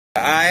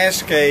I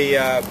asked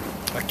a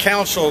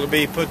council to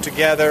be put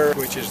together,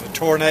 which is the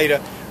Tornado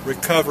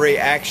Recovery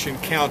Action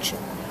Council.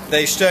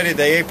 They studied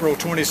the April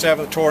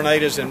 27th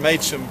tornadoes and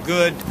made some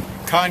good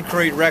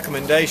concrete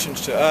recommendations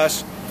to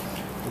us.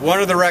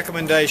 One of the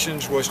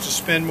recommendations was to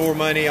spend more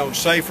money on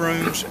safe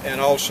rooms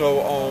and also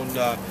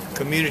on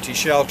community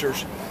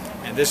shelters,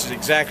 and this is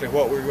exactly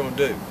what we're going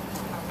to do.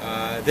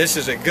 This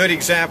is a good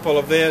example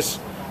of this.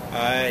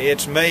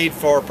 It's made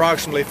for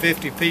approximately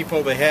 50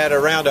 people. They had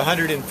around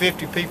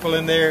 150 people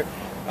in there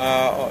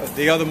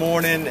the other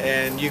morning,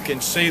 and you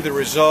can see the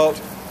result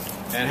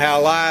and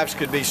how lives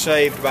could be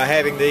saved by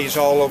having these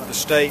all over the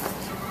state.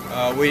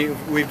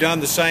 We've done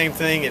the same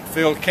thing at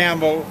Phil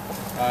Campbell.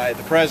 At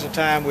the present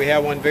time, we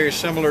have one very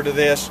similar to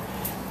this,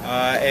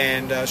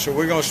 so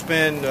we're going to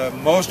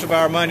spend most of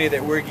our money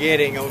that we're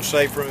getting on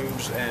safe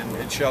rooms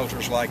and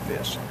shelters like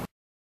this.